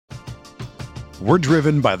We're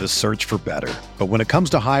driven by the search for better. But when it comes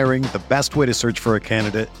to hiring, the best way to search for a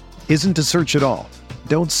candidate isn't to search at all.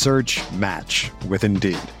 Don't search, match with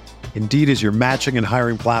Indeed. Indeed is your matching and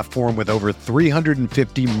hiring platform with over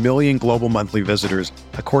 350 million global monthly visitors,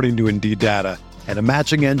 according to Indeed data, and a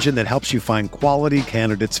matching engine that helps you find quality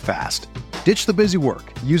candidates fast. Ditch the busy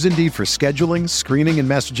work. Use Indeed for scheduling, screening, and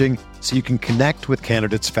messaging so you can connect with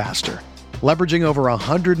candidates faster. Leveraging over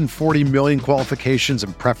 140 million qualifications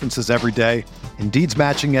and preferences every day, Indeed's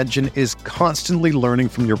matching engine is constantly learning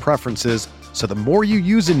from your preferences, so the more you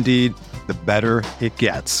use Indeed, the better it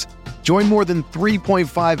gets. Join more than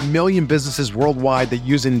 3.5 million businesses worldwide that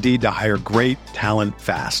use Indeed to hire great talent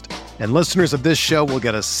fast. And listeners of this show will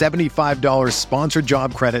get a $75 sponsored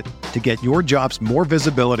job credit to get your jobs more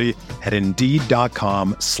visibility at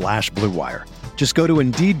Indeed.com/Blue Wire. Just go to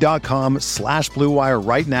Indeed.com/Blue Wire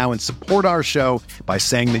right now and support our show by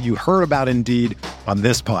saying that you heard about Indeed on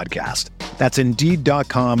this podcast. That's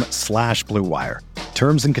Indeed.com/Blue Wire.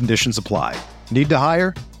 Terms and conditions apply. Need to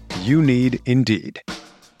hire? You need Indeed.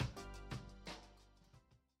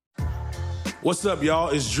 What's up, y'all?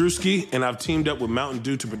 It's Drewski, and I've teamed up with Mountain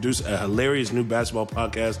Dew to produce a hilarious new basketball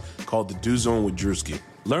podcast called The Dew Zone with Drewski.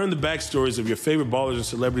 Learn the backstories of your favorite ballers and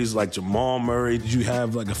celebrities like Jamal Murray. Did you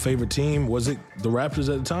have like a favorite team? Was it the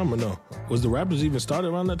Raptors at the time or no? Was the Raptors even started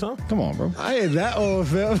around that time? Come on, bro. I ain't that old,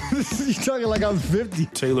 fam. You talking like I'm 50.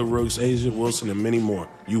 Taylor Rooks, Asia Wilson, and many more.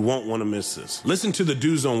 You won't want to miss this. Listen to The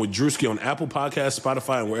Dew Zone with Drewski on Apple Podcasts,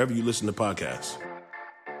 Spotify, and wherever you listen to podcasts.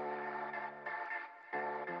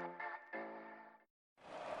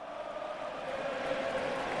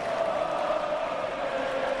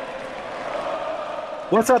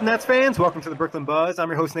 What's up, Nets fans? Welcome to the Brooklyn Buzz. I'm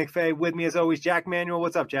your host, Nick Fay. With me, as always, Jack Manuel.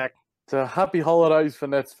 What's up, Jack? It's a happy holidays for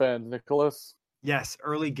Nets fans, Nicholas. Yes,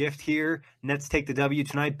 early gift here. Nets take the W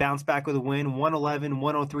tonight, bounce back with a win,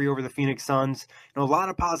 111-103 over the Phoenix Suns. A lot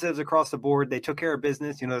of positives across the board. They took care of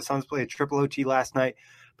business. The Suns played a triple OT last night.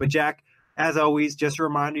 But, Jack, as always, just a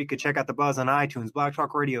reminder, you can check out the Buzz on iTunes, Black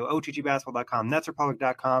Talk Radio, OTGBasketball.com,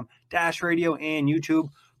 NetsRepublic.com, Dash Radio, and YouTube.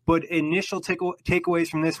 But initial takeaways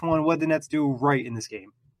from this one, what did the Nets do right in this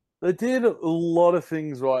game? They did a lot of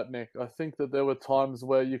things right, Nick. I think that there were times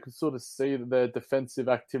where you could sort of see that their defensive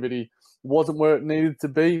activity wasn't where it needed to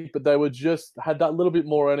be, but they were just had that little bit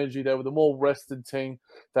more energy. They were the more rested team.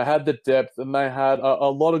 They had the depth, and they had a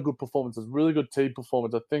lot of good performances, really good team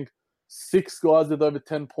performance. I think 6 guys with over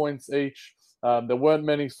 10 points each. There weren't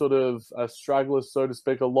many sort of stragglers, so to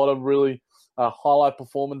speak. A lot of really highlight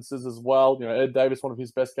performances as well. Ed Davis, one of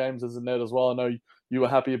his best games as a net as well. I know you were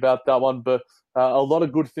happy about that one, but a lot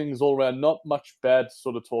of good things all around. Not much bad to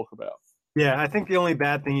sort of talk about. Yeah, I think the only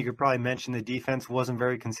bad thing you could probably mention, the defense wasn't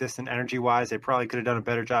very consistent energy-wise. They probably could have done a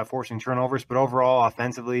better job forcing turnovers, but overall,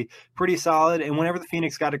 offensively, pretty solid. And whenever the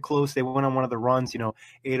Phoenix got it close, they went on one of the runs, 8-0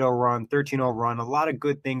 run, 13-0 run, a lot of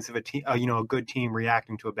good things of a team, a good team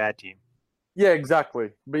reacting to a bad team. Yeah, exactly.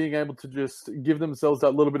 Being able to just give themselves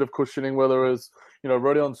that little bit of cushioning, whether it's,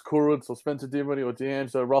 Rodion Kurucs or Spencer Dinwiddie or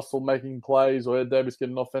D'Angelo Russell making plays or Ed Davis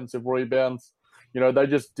getting offensive rebounds. They were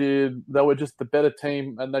just the better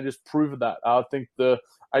team, and they just proved that. I think the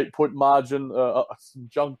 8-point margin, some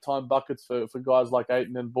junk time buckets for guys like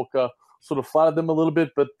Ayton and Booker sort of flattered them a little bit,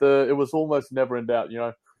 but it was almost never in doubt.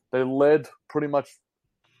 They led pretty much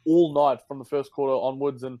all night from the first quarter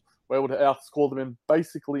onwards, and were able to outscore them in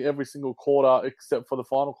basically every single quarter except for the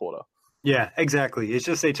final quarter. Yeah, exactly. It's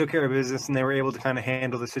just they took care of business and they were able to kind of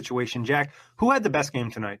handle the situation. Jack, who had the best game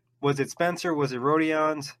tonight? Was it Spencer? Was it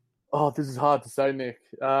Rodion's? Oh, this is hard to say, Nick.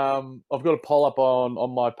 I've got a poll up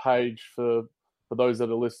on my page for those that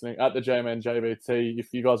are listening at the J-Man JBT.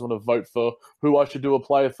 If you guys want to vote for who I should do a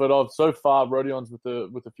player third of, so far Rodion's with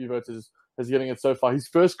a few votes is getting it so far. His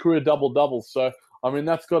first career double-double, so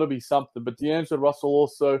that's got to be something. But D'Angelo Russell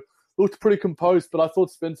also looked pretty composed, but I thought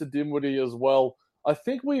Spencer Dinwiddie as well. I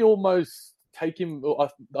think we almost take him. I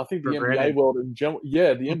think the NBA world in general, the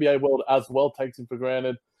NBA world as well takes him for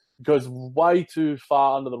granted. Goes way too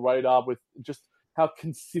far under the radar with just how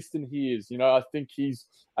consistent he is. I think he's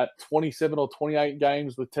at 27 or 28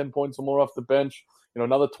 games with 10 points or more off the bench.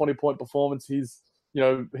 Another 20-point performance. He's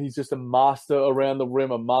just a master around the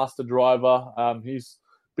rim, a master driver. He's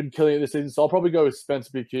been killing it this season. So I'll probably go with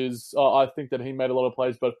Spencer because I think that he made a lot of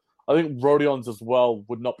plays, but I think Rodion's as well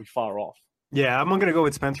would not be far off. Yeah, I'm going to go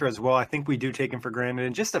with Spencer as well. I think we do take him for granted.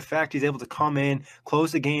 And just the fact he's able to come in,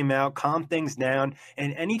 close the game out, calm things down.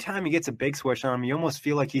 And anytime he gets a big switch on him, you almost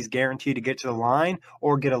feel like he's guaranteed to get to the line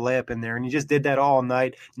or get a layup in there. And he just did that all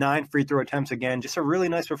night. 9 free throw attempts again. Just a really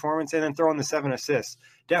nice performance. And then throwing the 7 assists.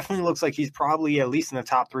 Definitely looks like he's probably at least in the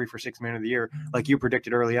top 3 for 6th man of the year, like you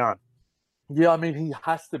predicted early on. Yeah, he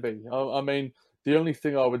has to be. The only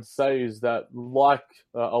thing I would say is that, like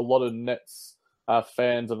a lot of Nets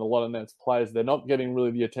fans and a lot of Nets players, they're not getting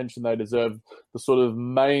really the attention they deserve. The sort of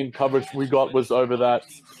main coverage we got was over that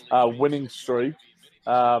winning streak.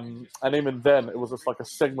 And even then, it was just like a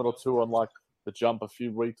segment or two on like the jump, a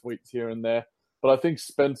few retweets here and there. But I think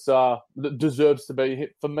Spencer deserves to be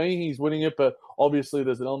hit. For me, he's winning it, but obviously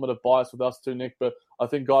there's an element of bias with us too, Nick. But I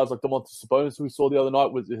think guys like Domantas Sabonis, who we saw the other night,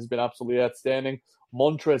 has been absolutely outstanding.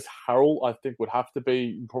 Montrezl Harrell, I think, would have to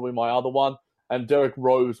be probably my other one. And Derrick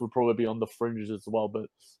Rose would probably be on the fringes as well.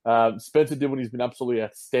 But Spencer Dinwiddie has been absolutely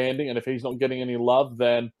outstanding. And if he's not getting any love,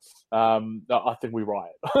 then I think we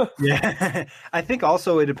riot. Yeah. I think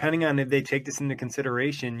also, depending on if they take this into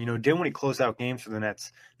consideration, Dinwiddie close out games for the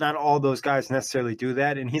Nets. Not all those guys necessarily do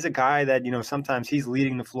that. And he's a guy that, sometimes he's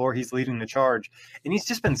leading the floor, he's leading the charge. And he's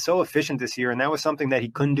just been so efficient this year. And that was something that he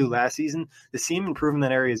couldn't do last season. The seam improvement in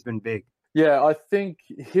that area has been big. Yeah, I think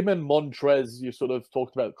him and Montrez, you sort of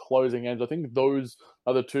talked about closing ends. I think those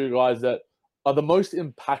are the two guys that are the most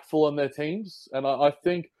impactful on their teams. And I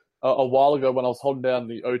think a while ago when I was holding down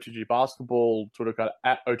the OTG basketball Twitter account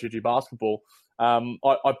at OTG basketball,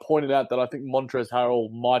 I pointed out that I think Montrezl Harrell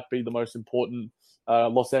might be the most important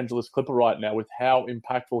Los Angeles Clipper right now with how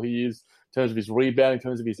impactful he is in terms of his rebound, in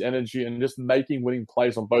terms of his energy, and just making winning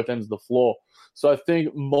plays on both ends of the floor. So I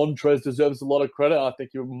think Montrez deserves a lot of credit. I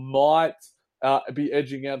think you might be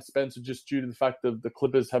edging out Spencer just due to the fact that the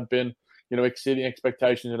Clippers have been, exceeding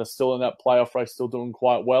expectations and are still in that playoff race, still doing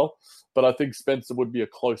quite well. But I think Spencer would be a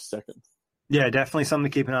close second. Yeah, definitely something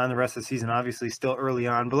to keep an eye on the rest of the season. Obviously, still early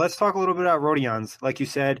on. But let's talk a little bit about Rodions. Like you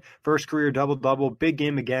said, first career double-double, big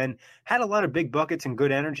game again. Had a lot of big buckets and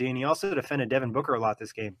good energy, and he also defended Devin Booker a lot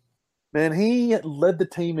this game. Man, he led the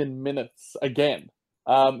team in minutes again.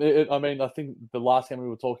 I think the last game we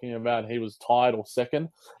were talking about, he was tied or second,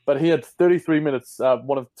 but he had 33 minutes,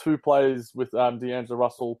 one of two players with D'Angelo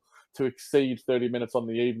Russell to exceed 30 minutes on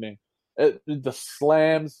the evening. The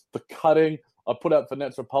slams, the cutting. I put out for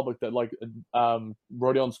Nets Republic that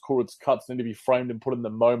Rodion Kuric's cuts need to be framed and put in the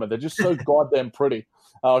moment. They're just so goddamn pretty.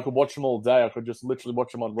 I could watch them all day. I could just literally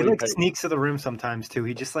watch them on repeat. He sneaks to the rim sometimes too.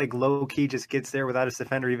 He just low-key just gets there without his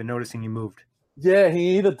defender even noticing he moved. Yeah,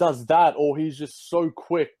 he either does that or he's just so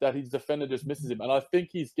quick that his defender just misses him. And I think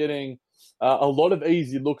he's getting a lot of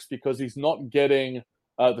easy looks because he's not getting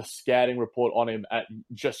the scouting report on him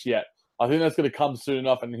just yet. I think that's going to come soon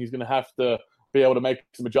enough, and he's going to have to be able to make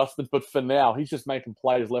some adjustments. But for now, he's just making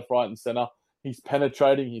plays left, right, and center. He's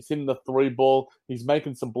penetrating. He's hitting the three ball. He's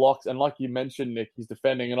making some blocks. And like you mentioned, Nick, he's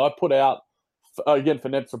defending. And I put out, again, for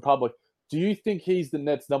Nets Republic, do you think he's the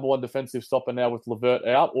Nets' number one defensive stopper now with LeVert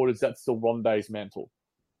out, or is that still Rondé's mantle?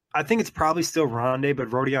 I think it's probably still Rondé, but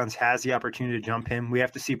Rodions has the opportunity to jump him. We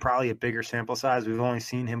have to see probably a bigger sample size. We've only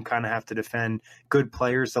seen him kind of have to defend good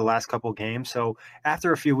players the last couple of games. So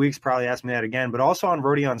after a few weeks, probably ask me that again. But also on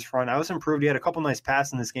Rodion's front, I was improved. He had a couple nice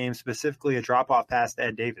passes in this game, specifically a drop-off pass to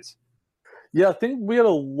Ed Davis. Yeah, I think we had a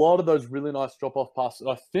lot of those really nice drop-off passes.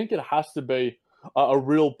 I think it has to be a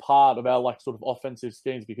real part of our sort of offensive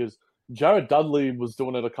schemes because Jared Dudley was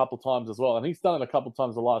doing it a couple times as well, and he's done it a couple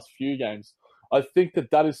times the last few games. I think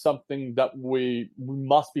that is something that we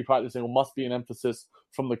must be practicing or must be an emphasis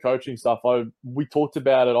from the coaching staff. We talked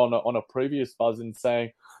about it on a previous buzz in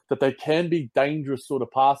saying that they can be dangerous sort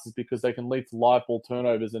of passes because they can lead to live ball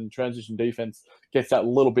turnovers and transition defense gets that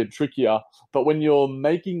little bit trickier. But when you're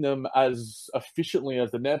making them as efficiently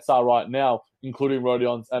as the Nets are right now, including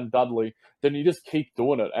Rodions and Dudley, then you just keep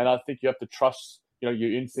doing it. And I think you have to trust your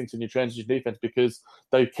instincts and your transition defense because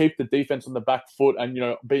they keep the defense on the back foot and,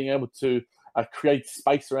 being able to create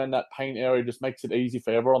space around that paint area just makes it easy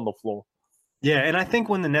for everyone on the floor. Yeah, and I think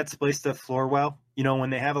when the Nets place the floor well, when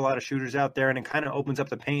they have a lot of shooters out there and it kind of opens up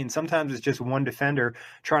the paint, and sometimes it's just one defender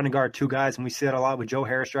trying to guard two guys, and we see that a lot with Joe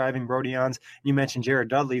Harris driving, Rodions. You mentioned Jared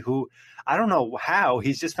Dudley, who I don't know how,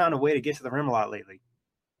 he's just found a way to get to the rim a lot lately.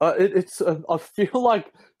 I feel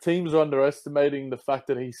like teams are underestimating the fact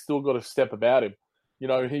that he's still got a step about him.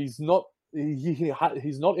 He's not in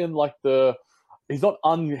he's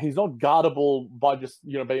not guardable by just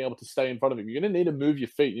being able to stay in front of him. You're going to need to move your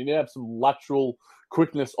feet. You need to have some lateral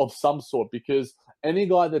quickness of some sort because any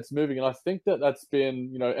guy that's moving, and I think that's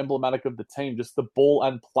been emblematic of the team, just the ball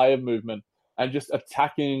and player movement and just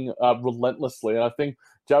attacking relentlessly. And I think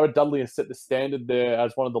Jared Dudley has set the standard there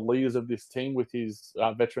as one of the leaders of this team with his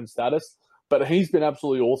veteran status. But he's been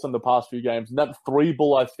absolutely awesome the past few games. And that three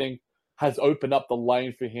ball, I think, has opened up the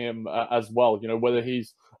lane for him as well. Whether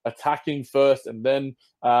he's attacking first and then,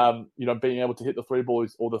 being able to hit the three ball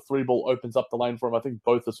or the three ball opens up the lane for him. I think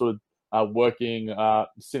both are sort of working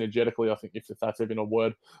synergetically, I think, if that's even a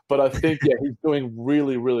word. But I think, he's doing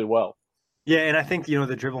really, really well. Yeah, and I think,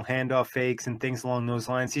 the dribble handoff fakes and things along those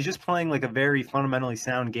lines. He's just playing like a very fundamentally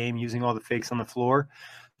sound game using all the fakes on the floor.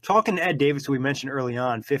 Talking to Ed Davis, who we mentioned early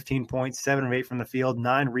on, 15 points, 7 of 8 from the field,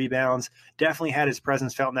 9 rebounds. Definitely had his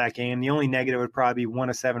presence felt in that game. The only negative would probably be 1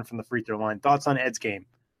 of 7 from the free throw line. Thoughts on Ed's game?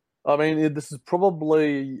 I mean, this is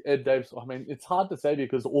probably Ed Davis. I mean, it's hard to say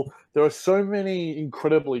because there are so many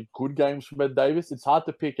incredibly good games from Ed Davis. It's hard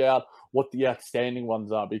to pick out what the outstanding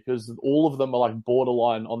ones are because all of them are like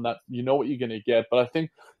borderline on that. You know what you're going to get. But I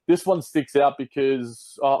think this one sticks out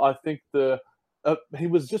because I think he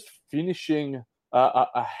was just finishing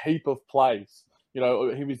a heap of plays.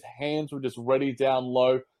 His hands were just ready down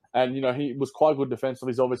low. And, he was quite good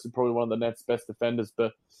defensively. He's obviously probably one of the Nets' best defenders.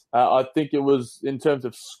 But I think it was, in terms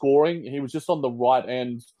of scoring, he was just on the right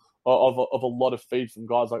end of a lot of feeds from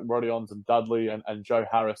guys like Rodions and Dudley and Joe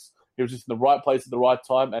Harris. He was just in the right place at the right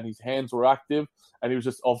time, and his hands were active. And he was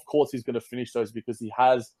just, of course, he's going to finish those because he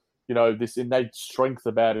has, this innate strength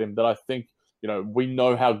about him that I think, we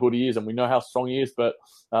know how good he is and we know how strong he is. But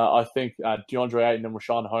I think DeAndre Ayton and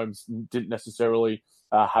Rashawn Holmes didn't necessarily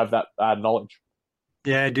have that knowledge.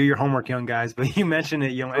 Yeah, do your homework, young guys. But you mentioned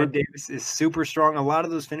it, Ed Davis is super strong. A lot of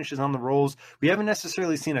those finishes on the rolls. We haven't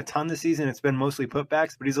necessarily seen a ton this season. It's been mostly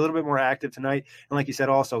putbacks, but he's a little bit more active tonight. And like you said,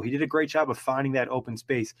 also, he did a great job of finding that open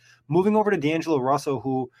space. Moving over to D'Angelo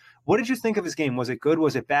Russell, what did you think of his game? Was it good?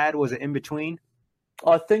 Was it bad? Was it in between?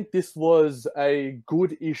 I think this was a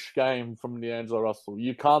good-ish game from D'Angelo Russell.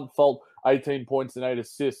 You can't fault 18 points and 8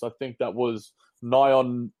 assists. I think that was nigh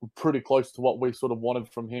on pretty close to what we sort of wanted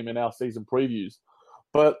from him in our season previews.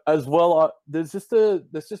 But as well, there's just a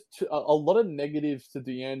lot of negatives to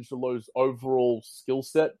D'Angelo's overall skill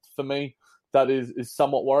set for me that is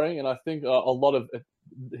somewhat worrying. And I think a lot of it,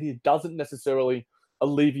 he doesn't necessarily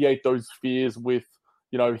alleviate those fears with,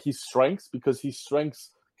 his strengths, because his strengths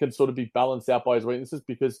can sort of be balanced out by his weaknesses,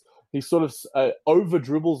 because he sort of over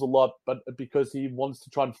dribbles a lot, but because he wants to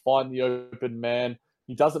try and find the open man.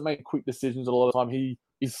 He doesn't make quick decisions a lot of the time. He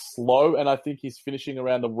is slow, and I think his finishing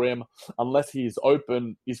around the rim, unless he is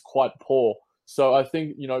open, is quite poor. So I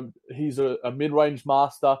think, he's a mid-range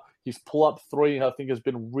master. His pull-up three, I think, has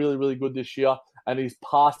been really, really good this year, and his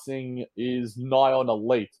passing is nigh on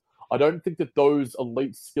elite. I don't think that those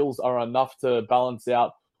elite skills are enough to balance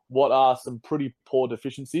out what are some pretty poor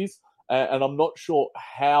deficiencies, and I'm not sure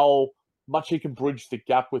how much he can bridge the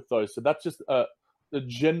gap with those. So that's just the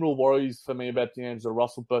general worries for me about D'Angelo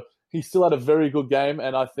Russell, but he still had a very good game,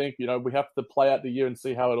 and I think, we have to play out the year and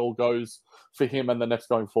see how it all goes for him and the Nets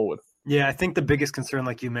going forward. Yeah, I think the biggest concern,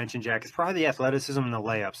 like you mentioned, Jack, is probably the athleticism and the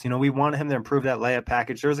layups. We wanted him to improve that layup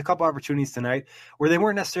package. There was a couple opportunities tonight where they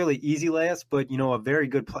weren't necessarily easy layups, but, a very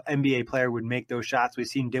good NBA player would make those shots. We've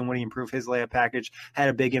seen Dinwiddie improve his layup package, had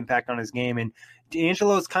a big impact on his game, and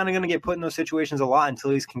D'Angelo is kind of going to get put in those situations a lot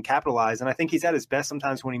until he can capitalize. And I think he's at his best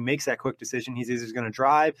sometimes when he makes that quick decision. He's either going to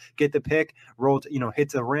drive, get the pick, roll,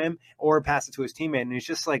 hit the rim, or pass it to his teammate. And it's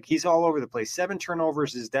just like he's all over the place. 7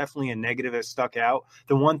 turnovers is definitely a negative that stuck out.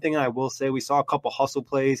 The one thing I will say, we saw a couple hustle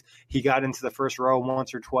plays. He got into the first row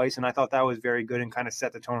once or twice, and I thought that was very good and kind of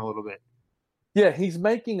set the tone a little bit. Yeah, he's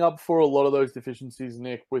making up for a lot of those deficiencies,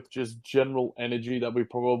 Nick, with just general energy that we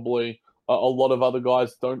probably a lot of other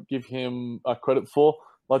guys don't give him credit for.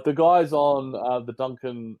 Like the guys on the Dunked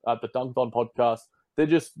On podcast, they're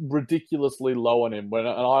just ridiculously low on him. And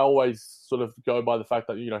I always sort of go by the fact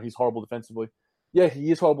that, he's horrible defensively. Yeah, he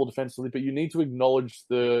is horrible defensively, but you need to acknowledge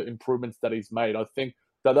the improvements that he's made. I think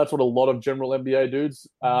that's what a lot of general NBA dudes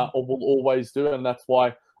will always do, and that's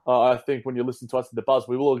why I think when you listen to us at The Buzz,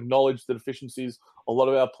 we will acknowledge the deficiencies a lot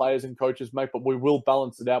of our players and coaches make, but we will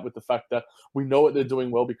balance it out with the fact that we know what they're doing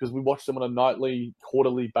well because we watch them on a nightly,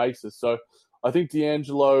 quarterly basis. So I think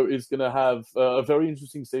D'Angelo is going to have a very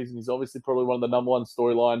interesting season. He's obviously probably one of the number one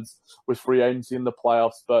storylines with free agency in the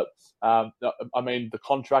playoffs, but the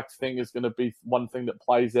contract thing is going to be one thing that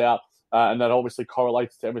plays out, and that obviously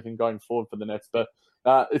correlates to everything going forward for the Nets. But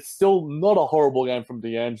it's still not a horrible game from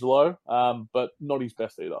D'Angelo, but not his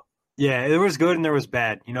best either. Yeah, there was good and there was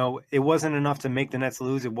bad. It wasn't enough to make the Nets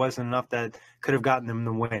lose. It wasn't enough that could have gotten them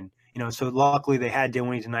the win. So luckily they had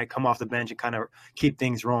Dinwiddie tonight come off the bench and kind of keep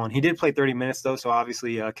things rolling. He did play 30 minutes, though, so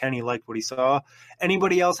obviously Kenny liked what he saw.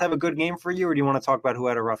 Anybody else have a good game for you, or do you want to talk about who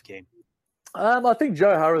had a rough game? I think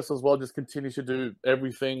Joe Harris as well just continues to do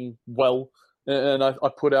everything well. And I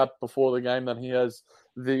put out before the game that he has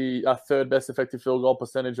the third best effective field goal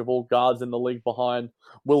percentage of all guards in the league behind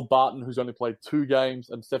Will Barton, who's only played 2 games,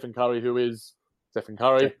 and Stephen Curry, who is Stephen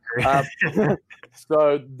Curry.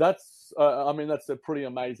 So that's a pretty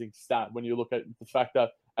amazing stat when you look at the fact that,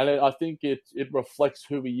 and I think it reflects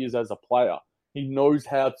who he is as a player. He knows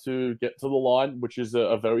how to get to the line, which is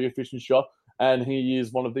a very efficient shot. And he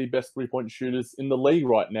is one of the best three-point shooters in the league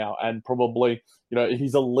right now. And probably,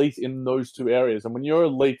 he's elite in those two areas. And when you're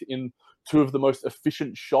elite in two of the most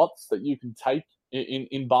efficient shots that you can take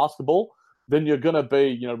in basketball, then you're going to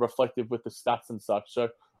be, reflective with the stats and such. So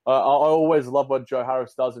I always love what Joe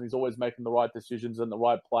Harris does, and he's always making the right decisions and the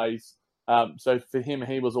right plays. So for him,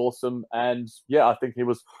 he was awesome. And yeah, I think he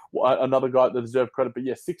was another guy that deserved credit. But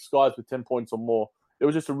yeah, 6 guys with 10 points or more. It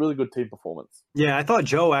was just a really good team performance. Yeah, I thought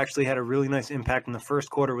Joe actually had a really nice impact in the first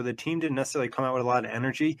quarter where the team didn't necessarily come out with a lot of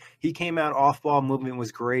energy. He came out, off-ball movement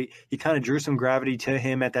was great. He kind of drew some gravity to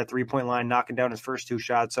him at that three-point line, knocking down his first 2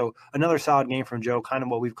 shots. So another solid game from Joe, kind of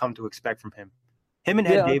what we've come to expect from him. Him and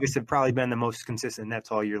Ed Davis have probably been the most consistent Nets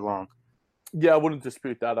all year long. Yeah, I wouldn't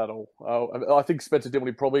dispute that at all. I think Spencer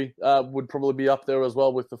Dinwiddie probably would probably be up there as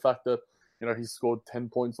well with the fact that, he's scored 10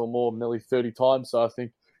 points or more nearly 30 times. So I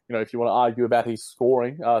think, if you want to argue about his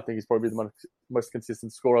scoring, I think he's probably the most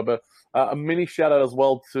consistent scorer. But a mini shout-out as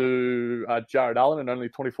well to Jared Allen in only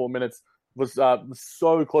 24 minutes. Was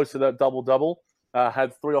so close to that double-double.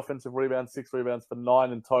 Had 3 offensive rebounds, 6 rebounds for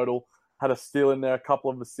 9 in total. Had a steal in there, a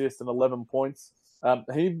couple of assists, and 11 points.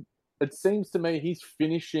 It seems to me he's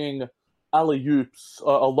finishing alley-oops a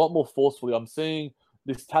lot more forcefully. I'm seeing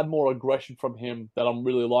this tad more aggression from him that I'm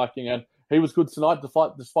really liking. And he was good tonight,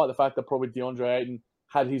 despite the fact that probably DeAndre Ayton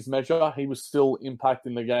had his measure. He was still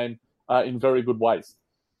impacting the game in very good ways.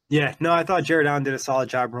 Yeah, no, I thought Jared Allen did a solid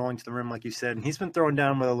job rolling to the rim, like you said. And he's been throwing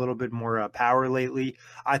down with a little bit more power lately.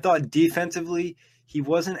 I thought defensively, he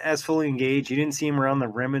wasn't as fully engaged. You didn't see him around the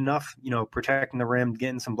rim enough, protecting the rim,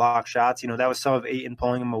 getting some block shots. That was some of Ayton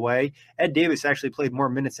pulling him away. Ed Davis actually played more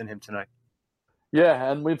minutes than him tonight.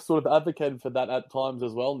 Yeah, and we've sort of advocated for that at times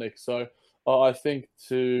as well, Nick. So I think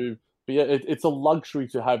it's a luxury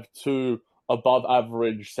to have 2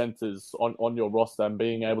 above-average centers on your roster and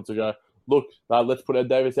being able to go, look, let's put Ed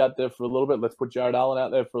Davis out there for a little bit. Let's put Jared Allen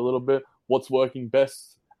out there for a little bit. What's working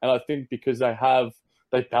best? And I think because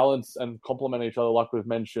they balance and complement each other, like we've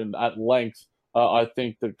mentioned at length, I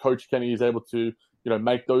think that Coach Kenny is able to,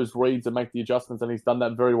 make those reads and make the adjustments, and he's done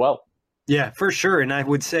that very well. Yeah, for sure. And I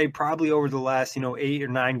would say probably over the last, 8 or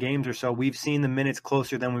 9 games or so, we've seen the minutes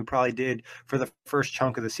closer than we probably did for the first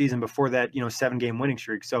chunk of the season before that, 7-game winning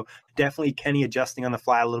streak. So definitely Kenny adjusting on the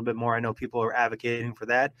fly a little bit more. I know people are advocating for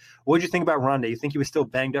that. What did you think about Rondae? You think he was still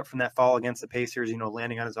banged up from that fall against the Pacers,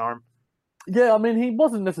 landing on his arm? Yeah, I mean, he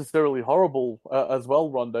wasn't necessarily horrible as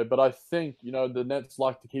well, Rondae, but I think, the Nets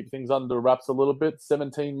like to keep things under wraps a little bit.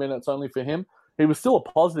 17 minutes only for him. He was still a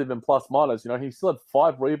positive in plus minus. He still had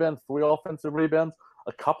 5 rebounds, 3 offensive rebounds,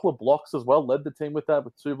 a couple of blocks as well. Led the team with that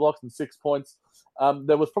with 2 blocks and 6 points.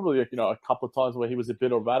 There was probably a couple of times where he was a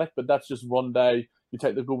bit erratic, but that's just Rondae. You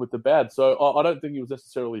take the good with the bad. So I don't think he was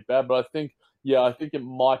necessarily bad, but I think it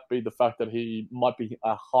might be the fact that he might be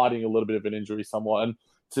hiding a little bit of an injury somewhat. And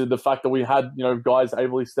to the fact that we had, guys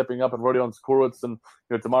ably stepping up and Rodion Skurwitz and,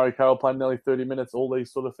 Damari Carroll playing nearly 30 minutes, all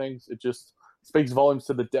these sort of things, it just speaks volumes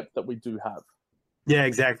to the depth that we do have. Yeah,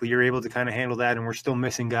 exactly. You're able to kind of handle that, and we're still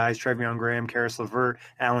missing guys, Trevion Graham, Karis LeVert,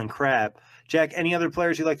 Alan Crabb. Jack, any other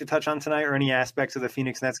players you'd like to touch on tonight or any aspects of the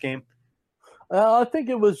Phoenix Nets game? I think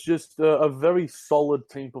it was just a very solid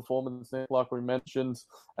team performance, like we mentioned,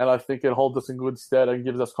 and I think it holds us in good stead and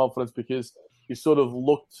gives us confidence because you sort of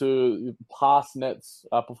look to past Nets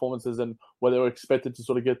performances and where they were expected to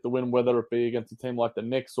sort of get the win, whether it be against a team like the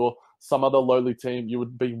Knicks or some other lowly team, you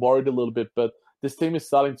would be worried a little bit, but this team is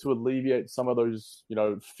starting to alleviate some of those,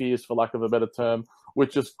 fears, for lack of a better term,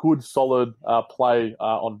 with just good, solid play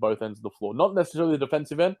on both ends of the floor. Not necessarily the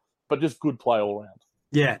defensive end, but just good play all around.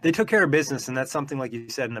 Yeah, they took care of business, and that's something, like you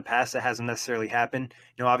said, in the past that hasn't necessarily happened.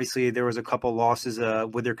 Obviously there was a couple losses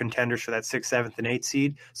with their contenders for that 6th, 7th, and 8th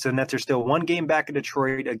seed. So Nets are still 1 game back of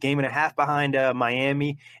Detroit, a game and a half behind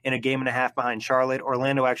Miami, and a game and a half behind Charlotte.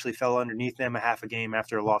 Orlando actually fell underneath them a half a game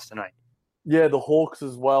after a loss tonight. Yeah, the Hawks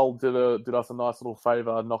as well did us a nice little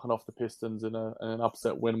favor, knocking off the Pistons in an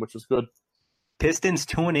upset win, which was good. Pistons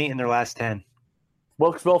 2-8 in their last 10.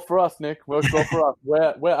 Works well for us, Nick. Works well for us.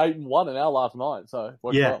 We're 8-1 in our last 9, so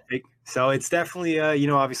well. So it's definitely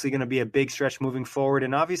obviously going to be a big stretch moving forward.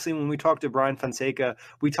 And obviously, when we talked to Brian Fonseca,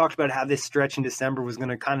 we talked about how this stretch in December was going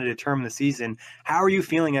to kind of determine the season. How are you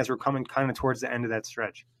feeling as we're coming kind of towards the end of that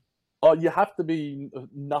stretch? Oh, you have to be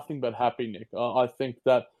nothing but happy, Nick. I think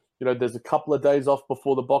that there's a couple of days off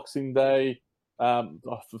before the Boxing Day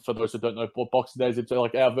For those who don't know what Boxing Day is, it's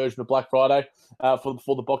like our version of Black Friday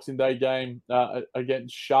for the Boxing Day game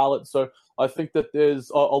against Charlotte. So I think that there's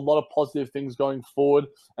a lot of positive things going forward.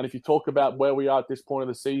 And if you talk about where we are at this point of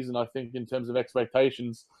the season, I think in terms of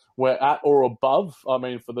expectations, we're at or above. I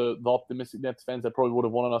mean, for the optimistic Nets fans, they probably would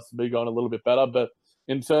have wanted us to be going a little bit better. But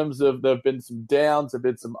in terms of there have been some downs, there have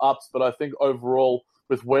been some ups. But I think overall,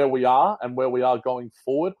 with where we are and where we are going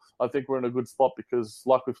forward, I think we're in a good spot because,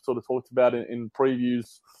 like we've sort of talked about in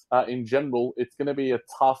previews in general, it's going to be a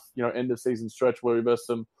tough, end of season stretch where we versus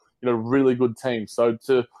some, really good teams. So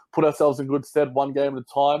to put ourselves in good stead one game at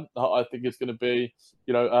a time, I think it's going to be,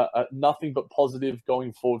 nothing but positive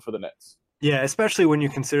going forward for the Nets. Yeah, especially when you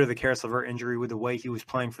consider the Caris LeVert injury with the way he was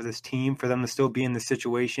playing for this team, for them to still be in this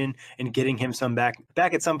situation and getting him some back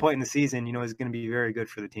at some point in the season, is going to be very good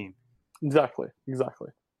for the team. Exactly.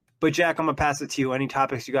 But Jack, I'm going to pass it to you. Any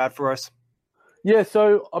topics you got for us? Yeah,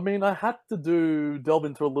 so, I mean, I had to delve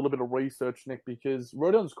into a little bit of research, Nick, because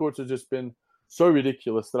Rodion Kurucs has just been so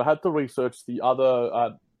ridiculous that I had to research the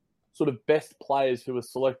other sort of best players who were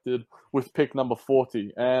selected with pick number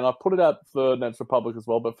 40. And I put it out for Nets Republic as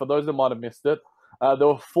well, but for those that might have missed it, there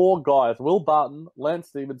were 4 guys, Will Barton, Lance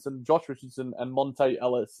Stevenson, Josh Richardson, and Monte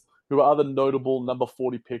Ellis, who are other notable number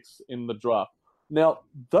 40 picks in the draft. Now,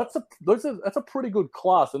 that's a pretty good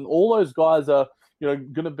class, and all those guys are,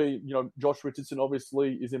 going to be, Josh Richardson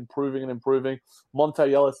obviously is improving.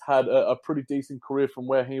 Monte Ellis had a pretty decent career from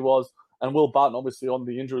where he was, and Will Barton obviously on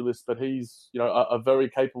the injury list, but he's, a very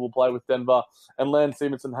capable player with Denver. And Lance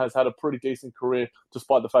Stevenson has had a pretty decent career,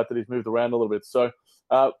 despite the fact that he's moved around a little bit. So,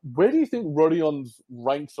 where do you think Rodion's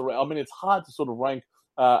ranks around? I mean, it's hard to sort of rank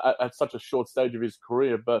at such a short stage of his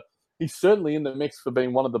career, but he's certainly in the mix for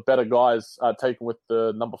being one of the better guys taken with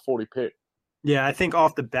the number 40 pick. Yeah, I think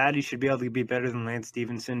off the bat, he should be able to be better than Lance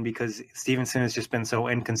Stevenson because Stevenson has just been so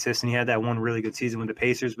inconsistent. He had that one really good season with the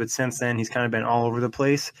Pacers, but since then, he's kind of been all over the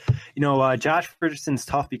place. Josh Richardson's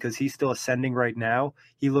tough because he's still ascending right now.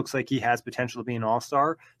 He looks like he has potential to be an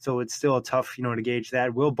all-star, so it's still a tough, to gauge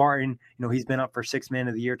that. Will Barton, he's been up for 6th man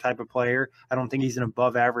of the year type of player. I don't think he's an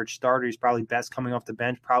above-average starter. He's probably best coming off the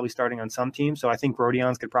bench, probably starting on some teams, so I think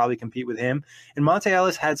Rodion's could probably compete with him. And Monte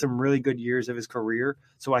Ellis had some really good years of his career,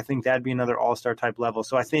 so I think that'd be another all-star type level.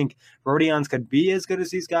 So I think Rodion's could be as good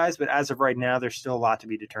as these guys, but as of right now, there's still a lot to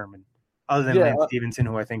be determined, other than Lance Stevenson,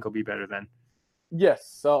 who I think will be better than.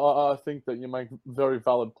 Yes, so I think that you make very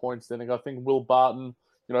valid points there. I think Will Barton,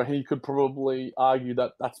 he could probably argue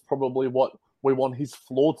that that's probably what we want his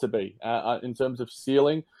floor to be in terms of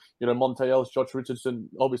ceiling. Monte Ellis, Josh Richardson,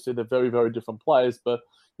 obviously they're very, very different players, but,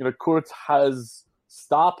 Kurucs has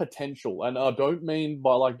star potential. And I don't mean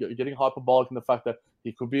by getting hyperbolic in the fact that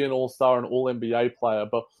he could be an all-star and all-NBA player,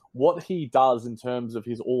 but what he does in terms of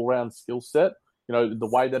his all-round skill set, the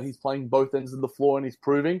way that he's playing both ends of the floor and he's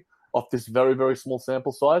proving off this very, very small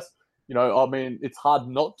sample size, I mean, it's hard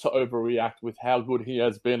not to overreact with how good he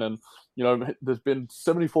has been. And, there's been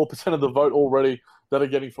 74% of the vote already that are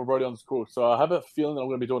getting for Rodion Kurucs. So I have a feeling that I'm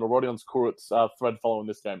going to be doing a Rodion Kurucs thread following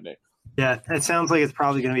this game, Nick. Yeah, it sounds like it's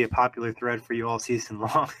probably going to be a popular thread for you all season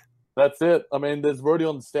long. That's it. I mean, there's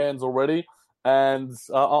Rodion stands already, and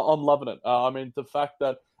I'm loving it. I mean, the fact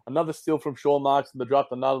that another steal from Sean Marks in the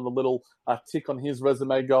draft, another little tick on his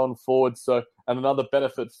resume going forward. So, and another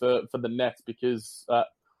benefit for the Nets because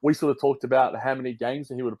we sort of talked about how many games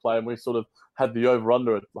he would play, and we sort of had the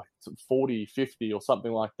over-under at 40, 50 or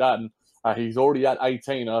something like that. And he's already at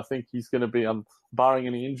 18, and I think he's going to be, barring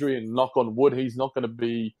any injury and knock on wood, he's going to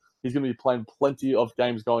be playing plenty of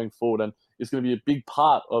games going forward, and it's going to be a big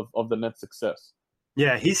part of the Nets' success.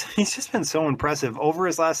 Yeah, he's just been so impressive. Over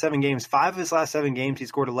his last 7 games, 5 of his last 7 games, he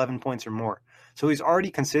scored 11 points or more. So he's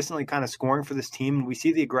already consistently kind of scoring for this team. And we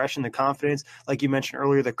see the aggression, the confidence, like you mentioned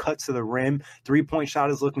earlier, the cuts to the rim. 3-point shot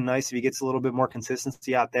is looking nice if he gets a little bit more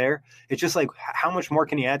consistency out there. It's just like how much more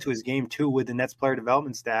can he add to his game, too, with the Nets player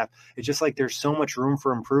development staff? It's just like there's so much room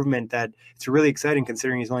for improvement that it's really exciting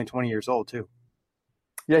considering he's only 20 years old, too.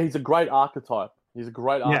 Yeah, he's a great archetype. He's a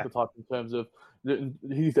great archetype in terms of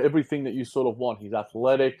he's everything that you sort of want. He's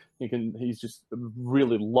athletic. He's just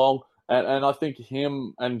really long. And I think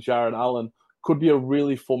him and Jared Allen could be a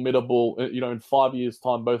really formidable, in 5 years'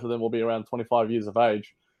 time, both of them will be around 25 years of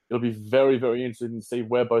age. It'll be very, very interesting to see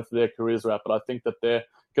where both of their careers are at. But I think that they're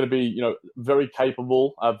going to be, very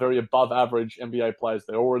capable, very above average NBA players.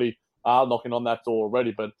 They already are knocking on that door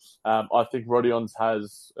already. But I think Rodion's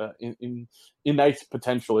has innate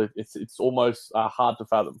potential. It's almost hard to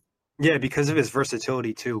fathom. Yeah, because of his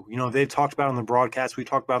versatility, too. They've talked about on the broadcast. We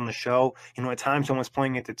talked about on the show. At times, almost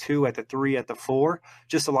playing at the 2, at the 3, at the 4.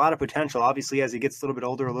 Just a lot of potential. Obviously, as he gets a little bit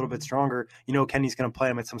older, a little bit stronger, Kenny's going to play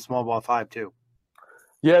him at some small ball 5, too.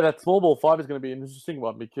 Yeah, that small ball 5 is going to be an interesting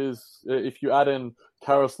one because if you add in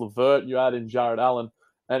Karis LeVert, you add in Jared Allen,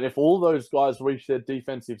 and if all those guys reach their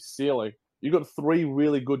defensive ceiling, you've got 3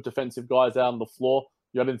 really good defensive guys out on the floor.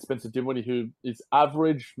 You add in Spencer Dinwiddie, who is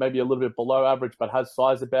average, maybe a little bit below average, but has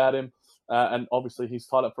size about him. And obviously he's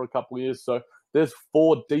tied up for a couple of years. So there's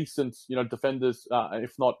 4 decent, defenders,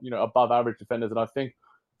 if not, above average defenders. And I think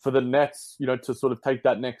for the Nets, to sort of take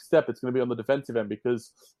that next step, it's going to be on the defensive end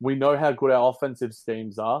because we know how good our offensive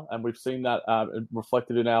schemes are, and we've seen that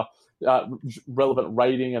reflected in our relevant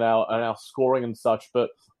rating and our scoring and such. But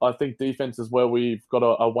I think defense is where we've got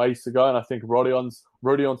a ways to go, and I think Rodion's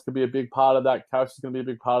going to be a big part of that. Karis is going to be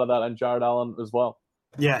a big part of that, and Jared Allen as well.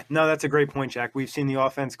 Yeah, no, that's a great point, Jack. We've seen the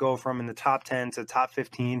offense go from in the top 10 to top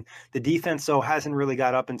 15. The defense, though, hasn't really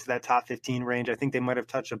got up into that top 15 range. I think they might have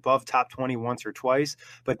touched above top 20 once or twice,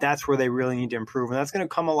 but that's where they really need to improve. And that's going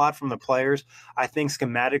to come a lot from the players. I think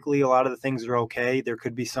schematically, a lot of the things are okay. There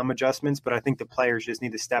could be some adjustments, but I think the players just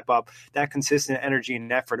need to step up that consistent energy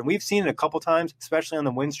and effort. And we've seen it a couple times, especially on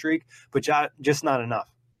the win streak, but just not enough.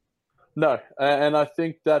 No, and I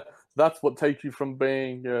think that's what takes you from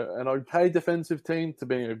being an okay defensive team to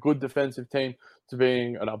being a good defensive team to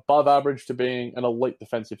being an above average to being an elite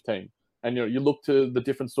defensive team. And you look to the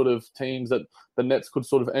different sort of teams that the Nets could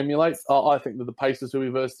sort of emulate. I think that the Pacers, who we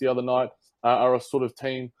versed the other night, are a sort of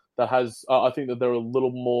team that has. I think that they're a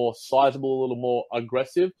little more sizable, a little more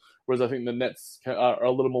aggressive. Whereas I think the Nets are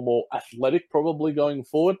a little more athletic, probably going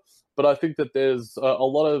forward. But I think that there's a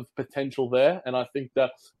lot of potential there, and I think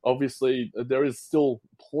that obviously there is still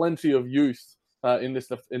plenty of youth in this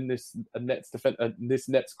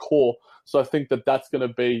Nets core. So I think that that's going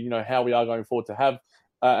to be how we are going forward to have,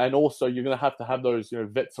 and also you're going to have those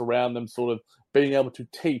vets around them, sort of being able to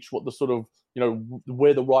teach what the sort of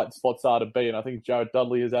where the right spots are to be. And I think Jared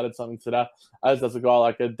Dudley has added something to that, as does a guy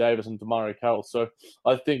like Ed Davis and DeMario Carroll. So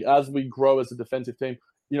I think as we grow as a defensive team,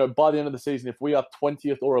 by the end of the season, if we are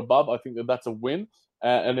 20th or above, I think that that's a win.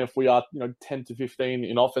 And if we are, 10 to 15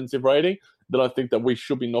 in offensive rating, then I think that we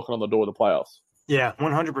should be knocking on the door of the playoffs. Yeah,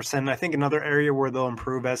 100%. And I think another area where they'll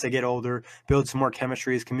improve as they get older, build some more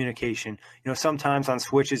chemistry, is communication. Sometimes on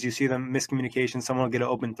switches, you see them miscommunication. Someone will get an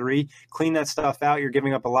open 3. Clean that stuff out. You're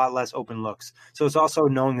giving up a lot less open looks. So it's also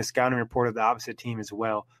knowing the scouting report of the opposite team as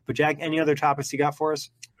well. But Jack, any other topics you got for us?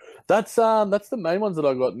 That's the main ones that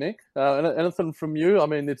I got, Nick. Anything from you? I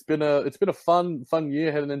mean, it's been a fun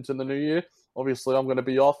year heading into the new year. Obviously, I'm going to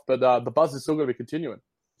be off, but the buzz is still going to be continuing.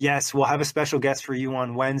 Yes, we'll have a special guest for you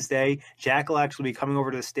on Wednesday. Jack will actually be coming over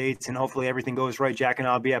to the States, and hopefully everything goes right. Jack and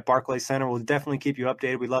I will be at Barclays Center. We'll definitely keep you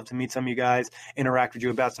updated. We'd love to meet some of you guys, interact with you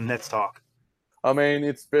about some Nets talk. I mean,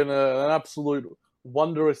 it's been an absolute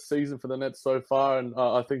wondrous season for the Nets so far, and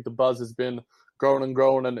I think the buzz has been growing and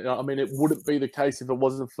growing. And I mean, it wouldn't be the case if it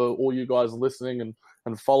wasn't for all you guys listening and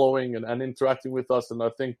following and interacting with us. And I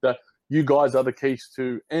think that you guys are the keys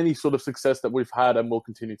to any sort of success that we've had and will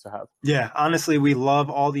continue to have. Yeah, honestly, we love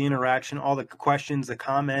all the interaction, all the questions, the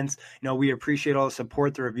comments. We appreciate all the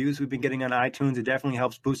support, the reviews we've been getting on iTunes. It definitely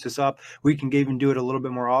helps boost us up. We can even do it a little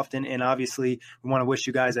bit more often. And obviously, we want to wish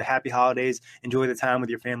you guys a happy holidays. Enjoy the time with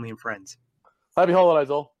your family and friends. Happy holidays,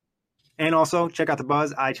 all. And also, check out the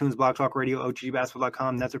buzz, iTunes, Blog Talk Radio,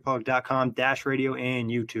 OTGBasketball.com, NetsRepublic.com, Dash Radio, and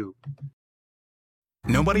YouTube.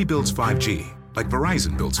 Nobody builds 5G like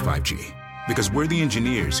Verizon builds 5G, because we're the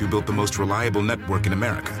engineers who built the most reliable network in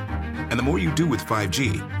America. And the more you do with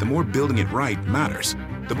 5G, the more building it right matters.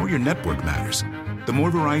 The more your network matters. The more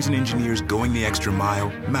Verizon engineers going the extra mile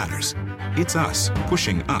matters. It's us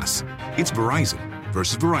pushing us. It's Verizon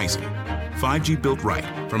versus Verizon. 5G built right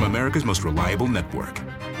from America's most reliable network.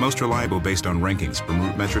 Most reliable based on rankings from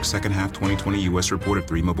RootMetrics second half 2020 U.S. report of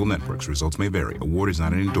 3 mobile networks. Results may vary. Award is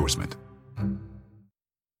not an endorsement.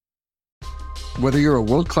 Whether you're a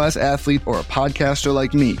world-class athlete or a podcaster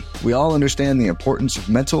like me, we all understand the importance of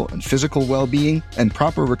mental and physical well-being and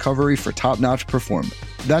proper recovery for top-notch performance.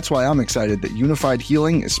 That's why I'm excited that Unified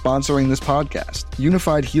Healing is sponsoring this podcast.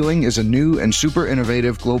 Unified Healing is a new and super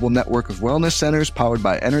innovative global network of wellness centers powered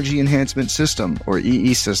by Energy Enhancement System, or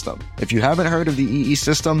EE System. If you haven't heard of the EE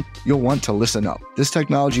System, you'll want to listen up. This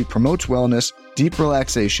technology promotes wellness, deep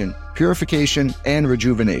relaxation, purification, and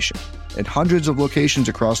rejuvenation. At hundreds of locations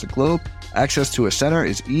across the globe, access to a center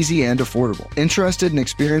is easy and affordable. Interested in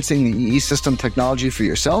experiencing the EE System technology for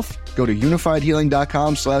yourself? Go to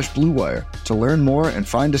unifiedhealing.com/bluewire to learn more and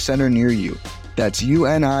find a center near you. That's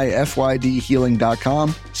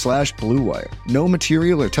unifydhealing.com/Blue Wire. No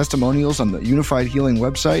material or testimonials on the Unified Healing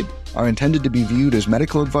website are intended to be viewed as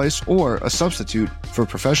medical advice or a substitute for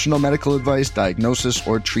professional medical advice, diagnosis,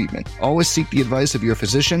 or treatment. Always seek the advice of your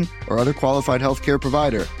physician or other qualified healthcare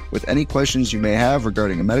provider with any questions you may have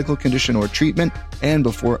regarding a medical condition or treatment and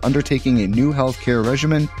before undertaking a new healthcare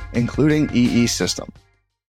regimen, including EE system.